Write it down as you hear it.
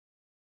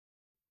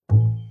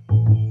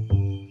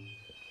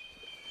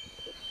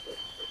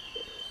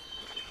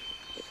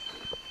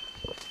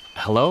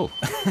Hello,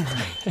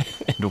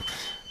 and,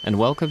 and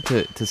welcome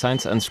to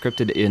Science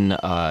Unscripted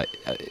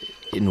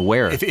in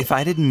where? If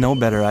I didn't know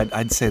better,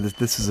 I'd say that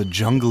this is a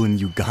jungle in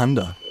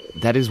Uganda.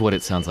 That is what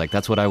it sounds like.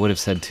 That's what I would have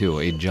said too.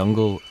 A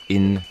jungle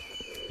in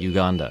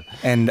Uganda.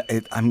 And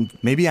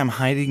maybe I'm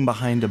hiding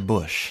behind a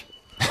bush,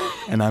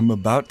 and I'm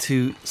about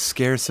to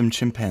scare some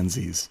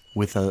chimpanzees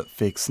with a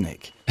fake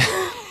snake.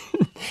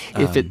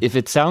 If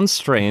it sounds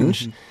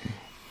strange,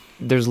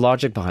 there's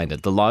logic behind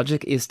it. The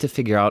logic is to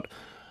figure out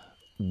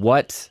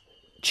what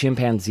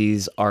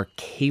chimpanzees are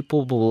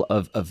capable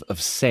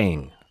of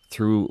saying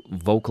through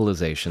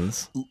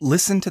vocalizations.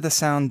 Listen to the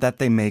sound that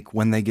they make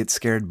when they get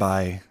scared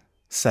by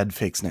said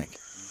fake snake.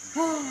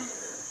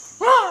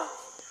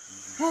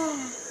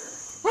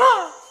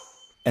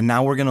 And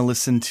now we're going to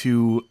listen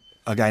to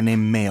a guy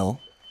named Male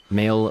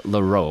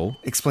Leroux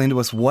explain to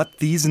us what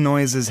these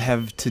noises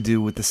have to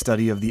do with the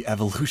study of the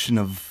evolution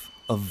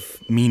of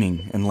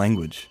meaning and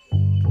language.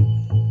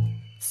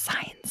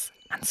 Science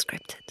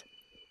Unscripted.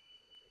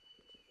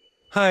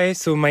 Hi,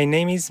 so my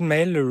name is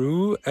Mel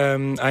Leroux.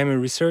 I'm a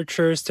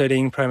researcher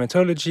studying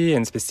primatology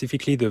and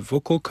specifically the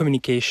vocal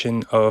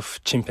communication of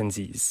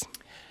chimpanzees.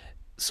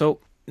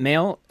 So,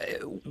 Male,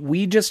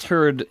 we just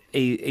heard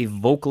a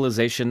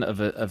vocalization of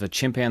a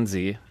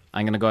chimpanzee.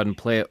 I'm going to go ahead and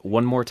play it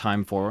one more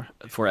time for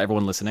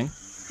everyone listening.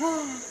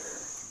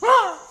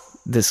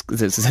 This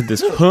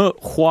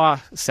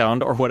hua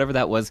sound, or whatever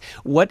that was.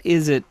 What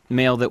is it,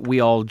 Male, that we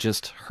all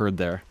just heard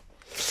there?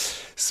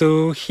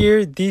 So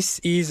here, this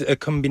is a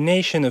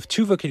combination of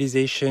two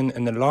vocalization,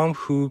 an alarm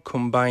who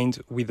combined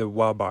with a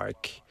wah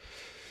bark.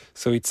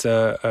 So it's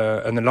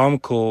an alarm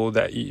call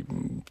that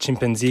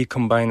chimpanzee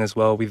combine as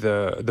well with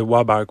the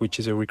wah bark, which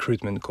is a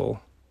recruitment call.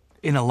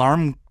 An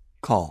alarm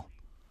call?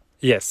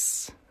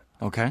 Yes.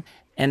 Okay.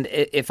 And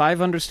if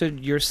I've understood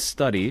your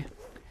study,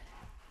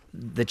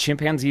 the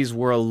chimpanzees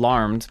were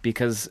alarmed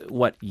because,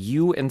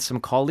 you and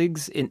some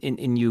colleagues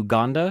in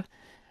Uganda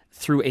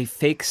threw a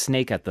fake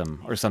snake at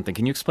them or something.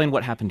 Can you explain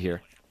what happened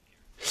here?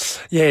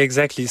 Yeah,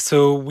 exactly.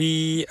 So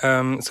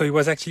so it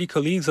was actually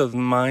colleagues of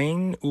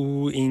mine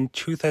who in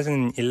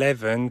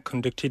 2011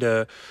 conducted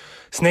a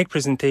snake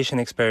presentation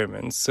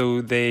experiment.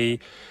 So they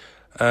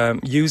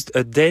used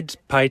a dead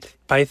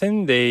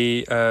python.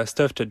 They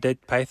stuffed a dead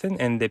python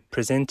and they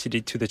presented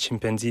it to the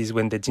chimpanzees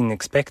when they didn't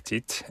expect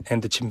it.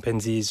 And the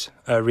chimpanzees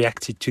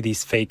reacted to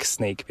this fake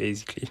snake,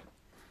 basically.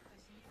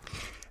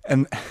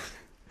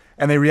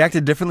 And they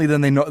reacted differently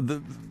than they know.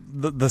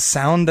 The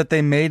sound that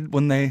they made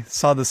when they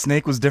saw the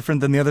snake was different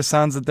than the other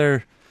sounds that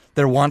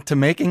they're wont to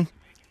making.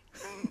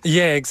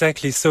 Yeah,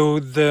 exactly.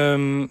 So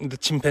the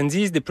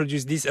chimpanzees, they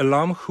produce this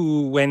alarm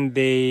who when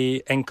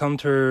they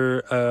encounter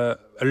a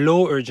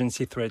low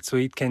urgency threat. So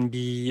it can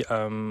be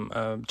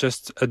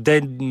just a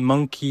dead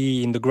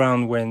monkey in the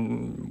ground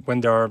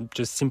when they are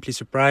just simply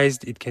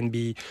surprised. It can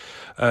be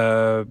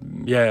a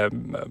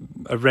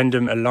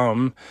random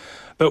alarm.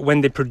 But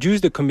when they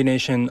produce the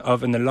combination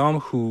of an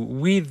alarm who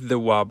with the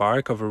wah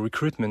bark of a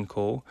recruitment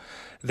call,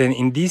 then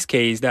in this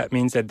case, that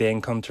means that they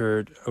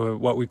encountered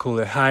what we call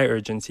a high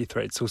urgency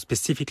threat, so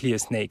specifically a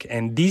snake.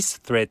 And this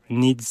threat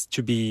needs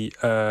to be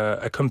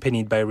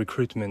accompanied by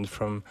recruitment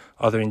from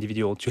other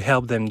individuals to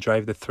help them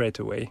drive the threat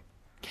away.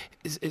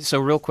 So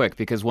real quick,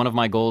 because one of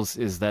my goals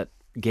is that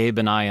Gabe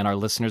and I and our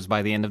listeners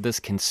by the end of this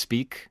can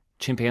speak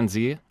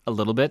chimpanzee a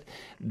little bit.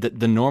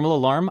 The normal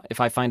alarm, if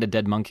I find a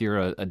dead monkey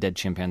or a dead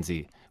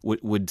chimpanzee,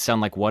 would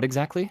sound like what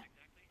exactly?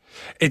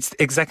 It's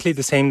exactly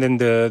the same than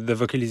the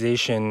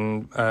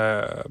vocalization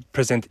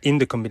present in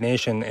the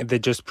combination. They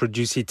just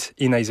produce it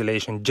in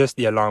isolation, just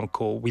the alarm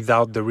call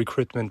without the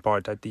recruitment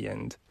part at the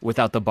end.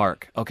 Without the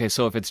bark. Okay,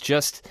 so if it's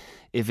just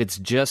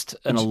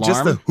an alarm,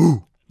 just the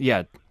whoo.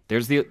 Yeah,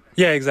 there's the.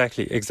 Yeah,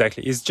 exactly.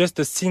 It's just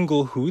a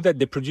single who that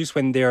they produce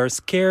when they are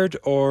scared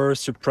or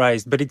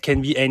surprised. But it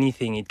can be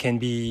anything. It can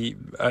be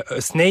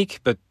a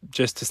snake, but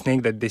just a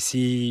snake that they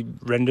see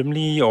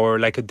randomly, or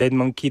like a dead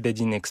monkey they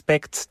didn't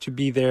expect to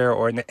be there,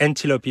 or an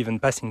antelope even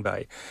passing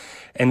by.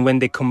 And when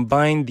they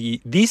combine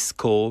this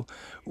call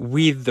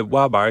with the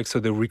wah bark, so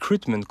the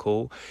recruitment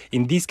call,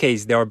 in this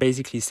case, they are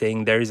basically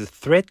saying there is a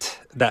threat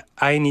that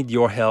I need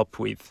your help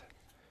with.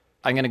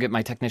 I'm going to get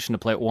my technician to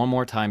play it one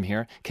more time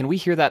here. Can we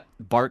hear that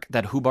bark,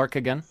 that who bark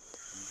again?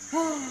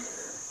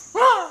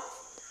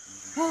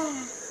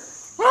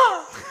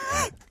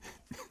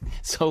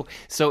 So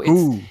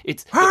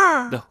it's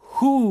the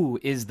who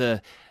is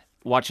the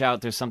watch out,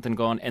 there's something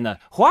going, and the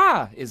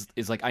hua is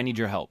like I need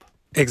your help.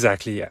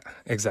 Exactly, yeah,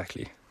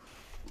 exactly.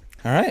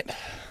 All right.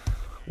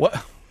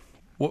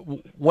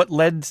 What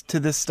led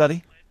to this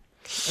study?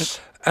 So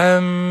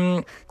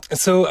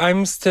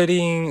I'm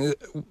studying.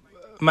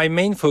 My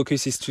main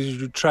focus is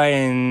to try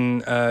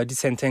and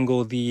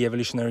disentangle the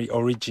evolutionary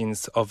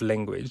origins of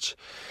language.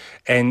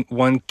 And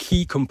one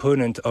key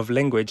component of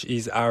language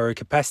is our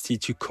capacity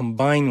to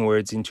combine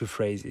words into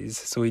phrases.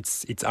 So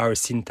it's our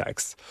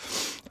syntax.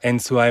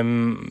 And so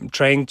I'm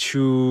trying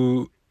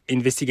to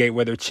investigate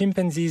whether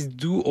chimpanzees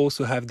do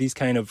also have this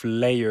kind of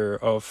layer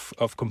of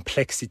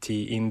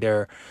complexity in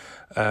their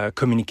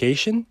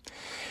communication.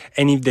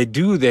 And if they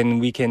do, then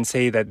we can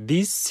say that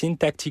this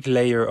syntactic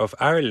layer of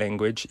our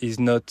language is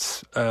not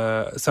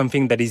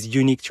something that is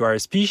unique to our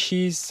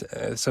species,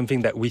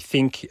 something that we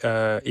think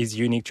is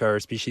unique to our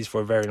species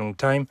for a very long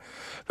time.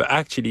 But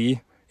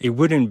actually, it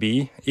wouldn't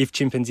be if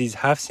chimpanzees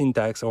have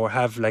syntax or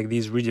have like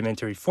these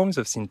rudimentary forms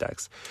of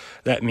syntax.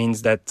 That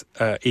means that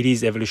it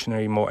is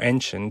evolutionarily more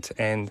ancient,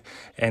 and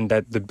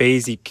that the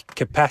basic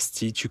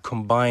capacity to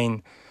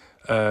combine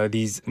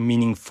these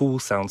meaningful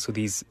sounds, so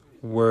these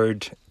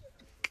word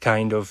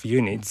kind of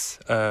units,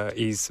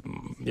 is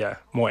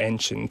more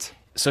ancient.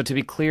 So to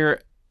be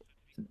clear,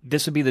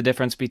 this would be the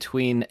difference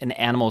between an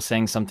animal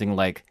saying something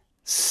like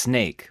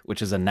snake,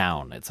 which is a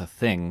noun, it's a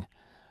thing,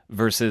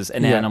 versus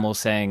an animal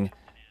saying,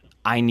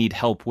 I need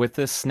help with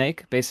this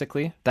snake,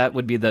 basically. That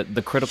would be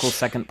the critical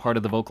second part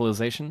of the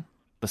vocalization,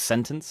 the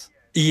sentence.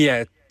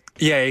 Yeah,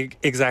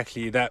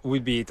 exactly. That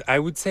would be it. I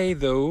would say,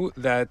 though,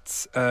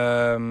 that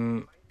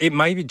it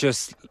might be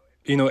just,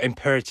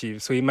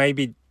 imperative. So it might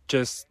be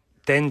just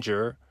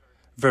danger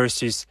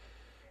versus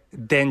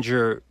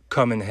danger,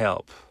 come and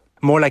help.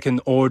 More like an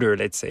order,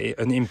 let's say,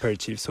 an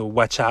imperative. So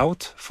watch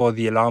out for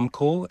the alarm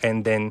call,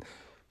 and then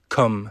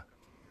come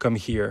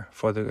here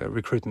for the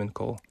recruitment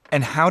call.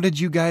 And how did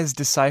you guys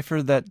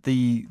decipher that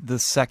the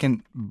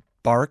second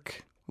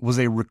bark was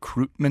a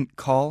recruitment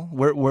call?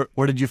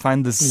 Where did you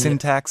find the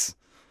syntax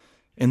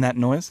in that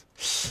noise?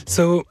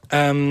 So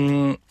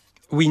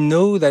we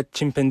know that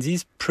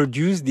chimpanzees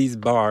produce these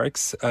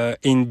barks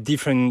in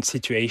different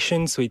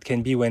situations. So it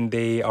can be when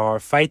they are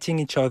fighting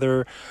each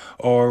other,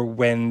 or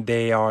when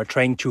they are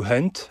trying to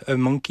hunt a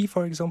monkey,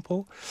 for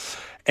example.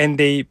 And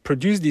they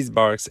produce these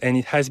barks, and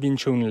it has been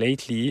shown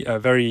lately,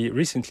 very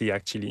recently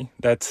actually,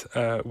 that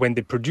when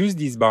they produce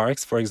these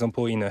barks, for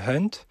example, in a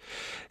hunt,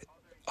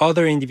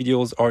 other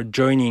individuals are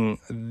joining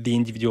the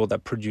individual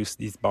that produced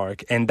this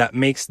bark, and that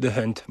makes the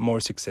hunt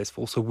more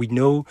successful. So we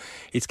know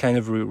it's kind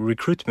of a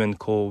recruitment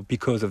call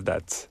because of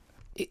that.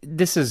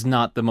 This is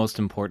not the most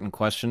important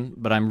question,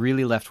 but I'm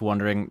really left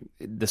wondering,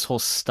 this whole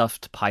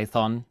stuffed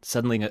python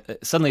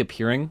suddenly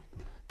appearing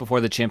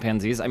before the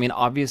chimpanzees. I mean,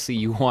 obviously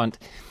you want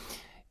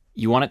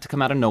it to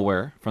come out of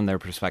nowhere from their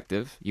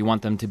perspective. You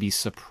want them to be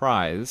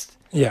surprised.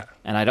 Yeah.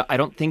 And I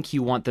don't think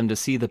you want them to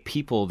see the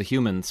people, the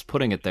humans,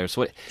 putting it there.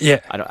 So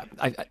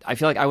I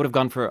feel like I would have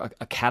gone for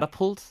a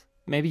catapult.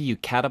 Maybe you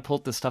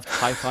catapult the stuffed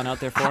python out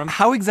there for him.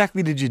 How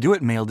exactly did you do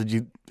it, Mail? Did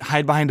you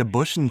hide behind a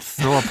bush and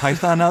throw a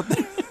python out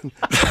there?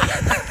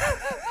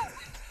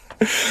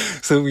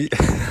 So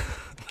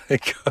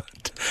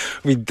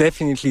we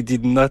definitely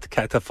did not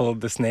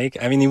catapult the snake.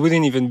 I mean, it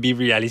wouldn't even be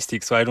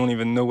realistic, so I don't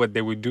even know what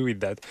they would do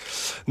with that.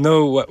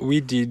 No, what we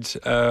did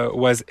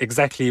was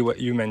exactly what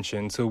you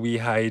mentioned. So we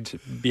hide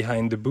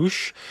behind the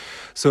bush.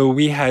 So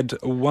we had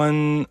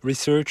one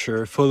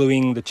researcher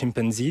following the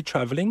chimpanzee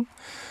traveling,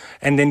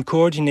 and then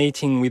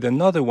coordinating with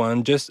another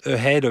one just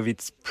ahead of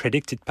its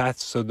predicted path,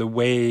 so the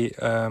way,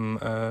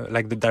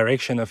 like the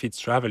direction of its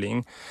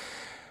traveling.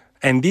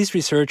 And this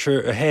researcher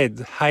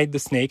ahead hid the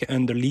snake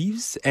under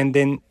leaves, and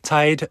then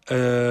tied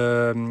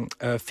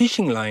a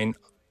fishing line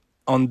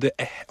on the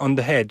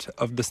head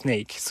of the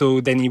snake.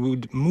 So then it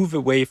would move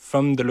away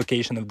from the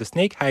location of the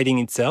snake, hiding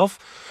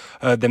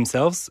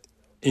themselves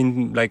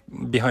in like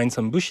behind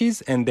some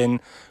bushes, and then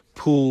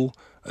pull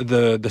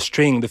the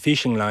string, the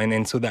fishing line,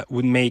 and so that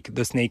would make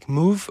the snake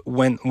move.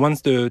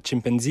 Once the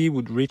chimpanzee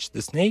would reach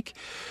the snake,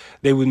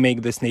 they would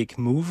make the snake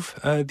move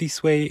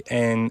this way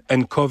and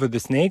uncover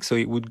the snake, so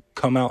it would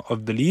come out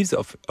of the leaves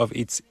of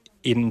its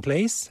hidden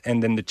place,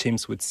 and then the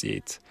chimps would see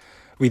it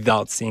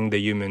without seeing the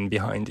human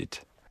behind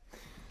it.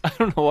 I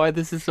don't know why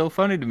this is so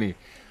funny to me.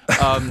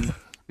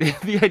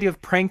 The idea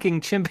of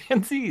pranking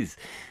chimpanzees.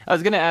 I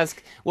was going to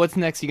ask, what's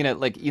next? You're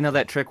going to,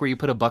 that trick where you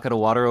put a bucket of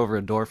water over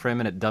a door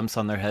frame and it dumps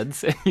on their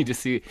heads and you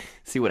just see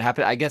what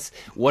happens? I guess,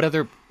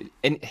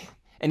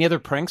 any other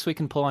pranks we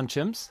can pull on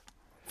chimps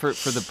for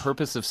the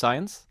purpose of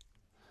science?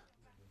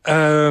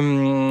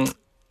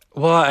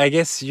 Well, I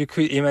guess you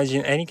could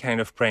imagine any kind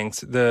of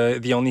pranks.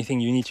 The only thing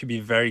you need to be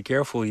very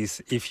careful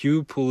is if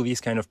you pull these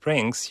kind of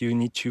pranks, you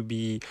need to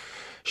be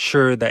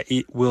sure that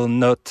it will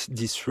not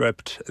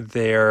disrupt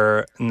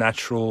their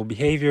natural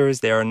behaviors,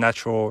 their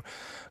natural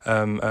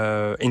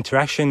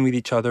interaction with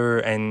each other,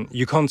 and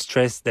you can't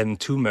stress them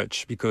too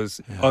much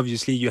because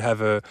obviously you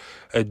have a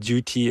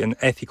duty, an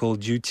ethical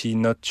duty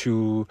not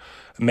to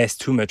mess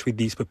too much with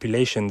these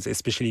populations,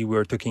 especially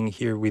we're talking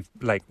here with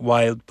like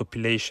wild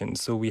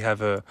populations. So we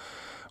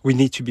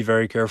need to be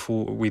very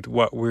careful with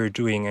what we're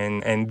doing,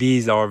 and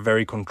these are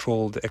very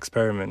controlled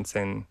experiments,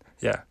 and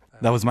yeah.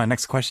 That was my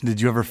next question.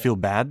 Did you ever feel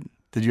bad?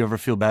 Did you ever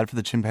feel bad for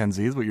the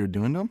chimpanzees, what you were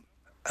doing to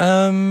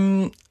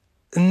them?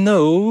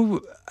 No,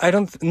 I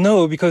don't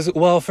know because,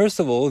 well, first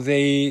of all,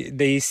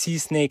 they see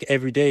snake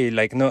every day,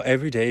 like not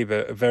every day,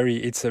 but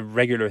it's a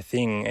regular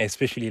thing,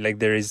 especially like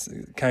there is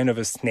kind of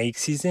a snake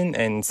season,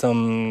 and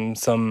some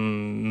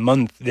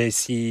month they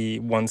see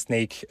one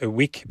snake a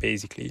week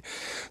basically.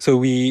 So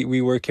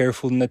we were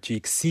careful not to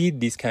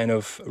exceed this kind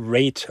of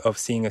rate of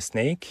seeing a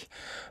snake.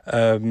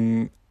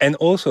 And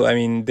also, I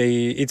mean,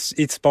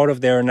 it's part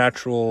of their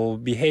natural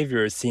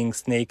behavior. Seeing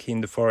snake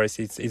in the forest,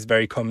 it's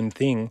very common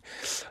thing,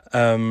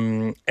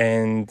 and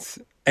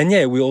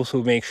yeah, we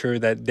also make sure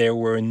that there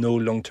were no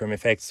long-term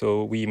effects.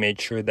 So we made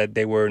sure that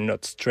they were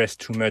not stressed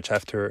too much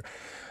after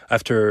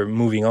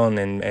moving on,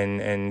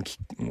 and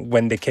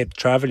when they kept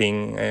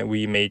traveling,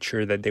 we made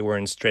sure that they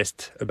weren't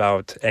stressed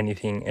about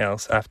anything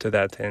else after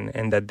that,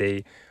 and that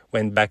they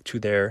went back to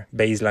their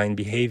baseline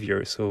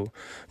behavior. So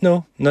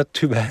no, not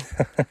too bad.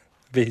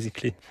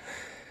 Basically.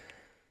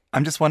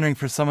 I'm just wondering,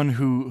 for someone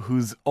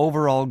whose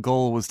overall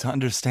goal was to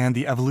understand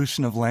the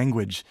evolution of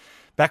language,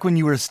 back when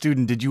you were a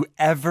student, did you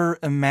ever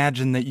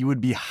imagine that you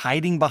would be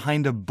hiding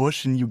behind a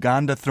bush in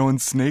Uganda throwing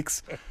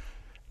snakes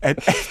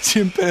at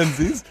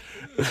chimpanzees?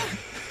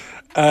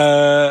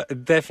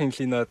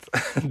 Definitely not.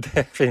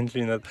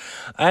 Definitely not.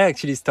 I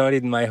actually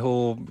started my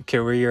whole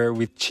career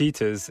with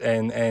cheetahs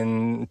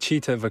and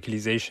cheetah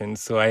vocalization,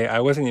 so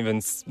I wasn't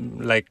even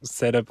like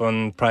set up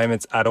on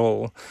primates at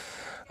all.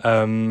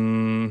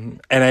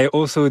 And I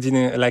also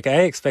didn't, like,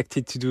 I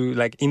expected to do,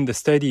 like, in the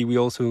study, we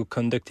also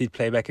conducted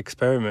playback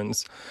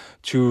experiments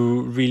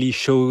to really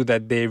show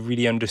that they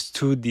really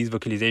understood these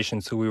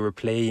vocalizations. So we were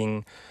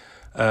playing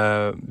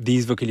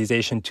these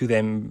vocalizations to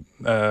them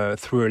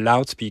through a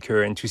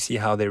loudspeaker and to see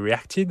how they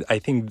reacted. I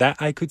think that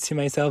I could see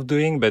myself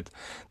doing, but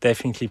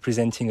definitely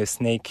presenting a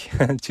snake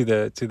to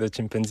the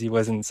chimpanzee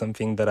wasn't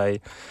something that I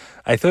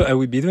thought I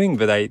would be doing,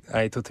 but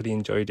I totally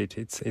enjoyed it.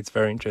 It's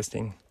very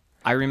interesting.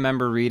 I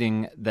remember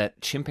reading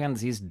that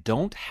chimpanzees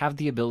don't have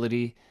the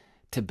ability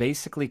to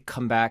basically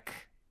come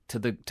back to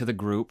the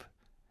group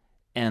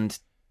and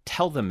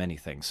tell them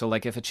anything. So,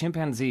 like, if a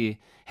chimpanzee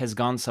has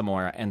gone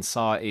somewhere and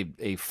saw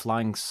a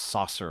flying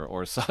saucer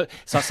or saw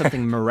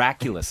something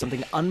miraculous,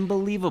 something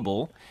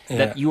unbelievable,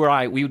 that you or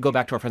I, we would go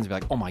back to our friends and be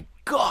like, "Oh my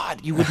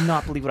God, you would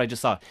not believe what I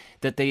just saw."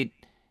 That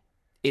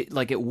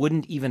it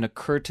wouldn't even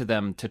occur to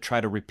them to try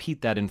to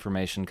repeat that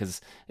information, because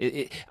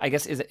I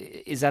guess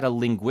is that a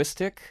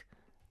linguistic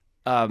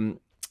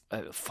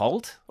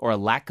fault or a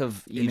lack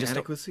of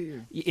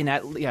inadequacy?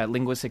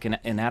 Linguistic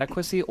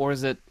inadequacy, or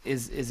is it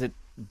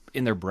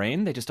in their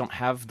brain? They just don't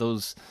have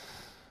those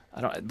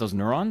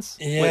neurons.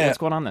 What's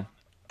going on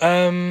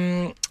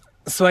then?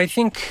 So I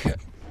think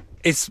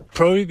it's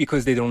probably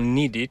because they don't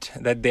need it,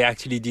 that they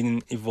actually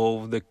didn't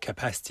evolve the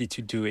capacity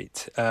to do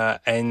it.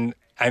 And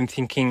I'm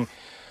thinking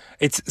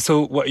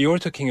so what you're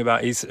talking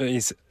about is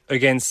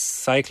again,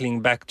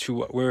 cycling back to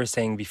what we were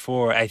saying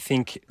before. I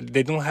think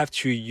they don't have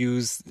to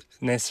use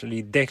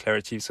necessarily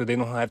declarative, so they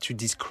don't have to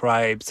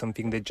describe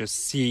something they just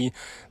see.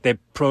 They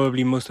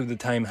probably most of the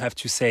time have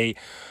to say,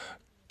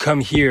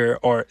 "Come here,"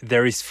 or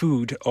 "There is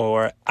food,"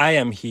 or "I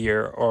am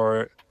here,"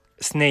 or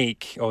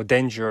 "snake," or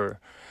 "danger,"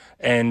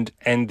 and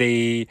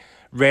they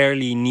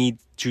rarely need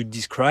to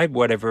describe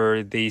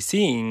whatever they're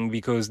seeing,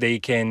 because they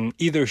can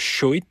either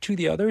show it to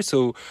the other.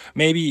 So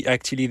maybe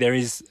actually there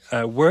is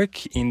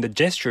work in the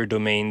gesture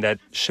domain that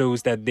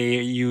shows that they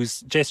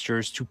use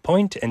gestures to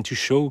point and to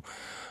show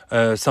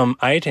some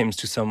items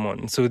to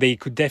someone. So they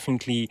could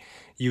definitely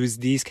use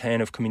this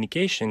kind of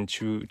communication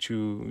to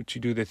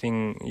do the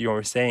thing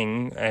you're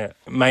saying.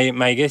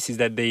 My guess is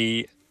that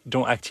they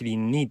don't actually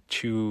need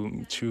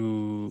to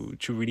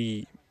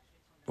really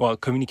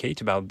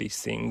communicate about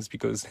these things,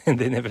 because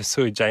they never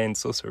saw a giant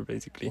saucer,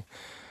 basically.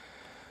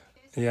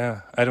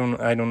 Yeah, I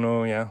don't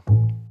know, yeah.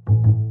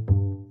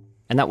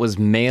 And that was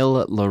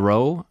Maël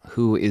Leroux,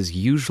 who is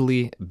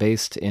usually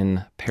based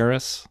in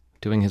Paris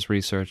doing his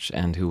research,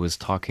 and who was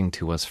talking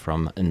to us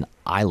from an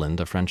island,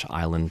 a French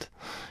island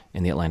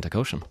in the Atlantic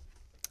Ocean.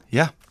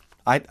 Yeah.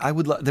 I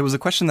would there was a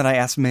question that I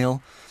asked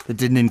Maël that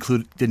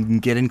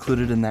didn't get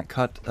included in that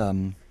cut.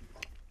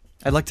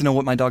 I'd like to know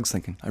what my dog's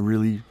thinking. I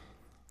really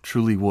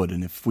truly would.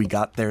 And if we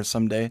got there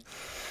someday,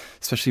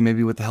 especially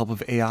maybe with the help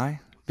of AI,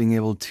 being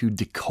able to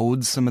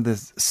decode some of the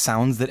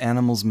sounds that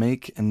animals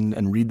make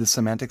and read the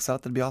semantics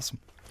out, that'd be awesome.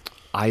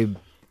 I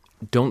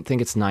don't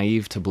think it's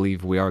naive to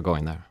believe we are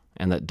going there,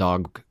 and that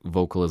dog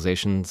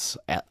vocalizations,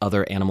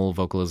 other animal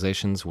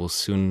vocalizations, will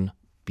soon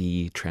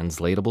be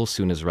translatable,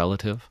 soon is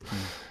relative,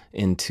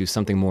 into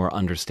something more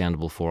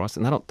understandable for us.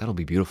 And that'll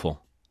be beautiful.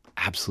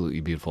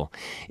 Absolutely beautiful.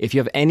 If you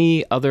have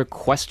any other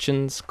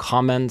questions,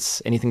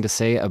 comments, anything to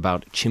say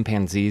about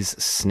chimpanzees,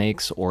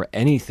 snakes, or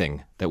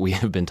anything that we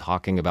have been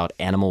talking about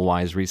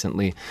animal-wise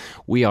recently,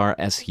 we are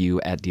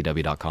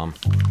su@dw.com.